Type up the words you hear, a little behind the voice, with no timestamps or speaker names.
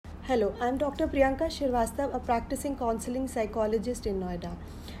Hello, I'm Dr. Priyanka Shirvastav, a practicing counseling psychologist in Noida.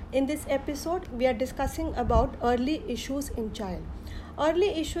 In this episode, we are discussing about early issues in child. Early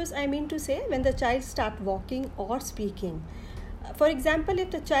issues, I mean to say, when the child start walking or speaking. For example,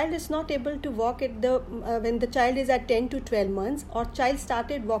 if the child is not able to walk when the child is at 10 to 12 months, or child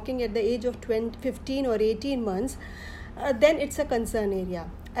started walking at the age of 15 or 18 months, then it's a concern area.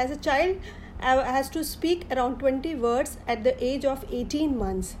 As a child has to speak around 20 words at the age of 18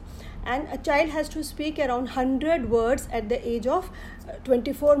 months, and a child has to speak around 100 words at the age of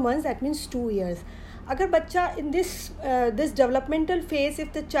 24 months, that means 2 years. अगर बच्चा in this developmental phase,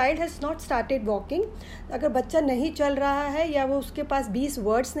 if the child has not started walking, अगर बच्चा नहीं चल रहा है या वो उसके पास 20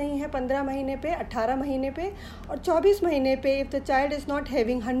 words नहीं है 15 महीने पे, 18 महीने पे और 24 महीने पे, if the child is not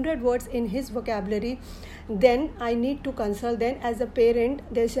having 100 words in his vocabulary, then I need to consult. Then as a parent,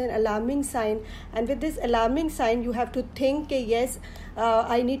 there's an alarming sign, and with this alarming sign you have to think, yes,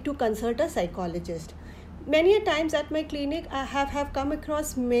 I need to consult a psychologist. Many a times at my clinic I have come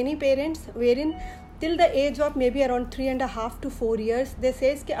across many parents wherein till the age of maybe around 3.5 to 4 years they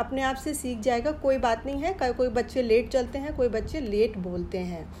says कि अपने आप से सीख जाएगा, कोई बात नहीं है, कोई बच्चे लेट चलते हैं, कोई बच्चे लेट बोलते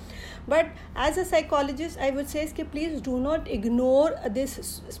हैं. But as a psychologist, I would say कि please do not ignore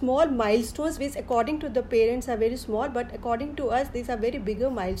these small milestones, which according to the parents are very small, but according to us these are very bigger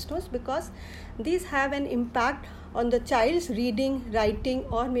milestones, because these have an impact on the child's reading, writing,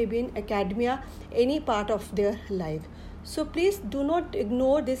 or maybe in academia, any part of their life. So please do not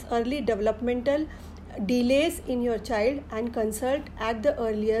ignore this early developmental delays in your child and consult at the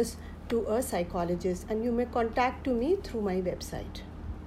earliest to a psychologist, and you may contact to me through my website.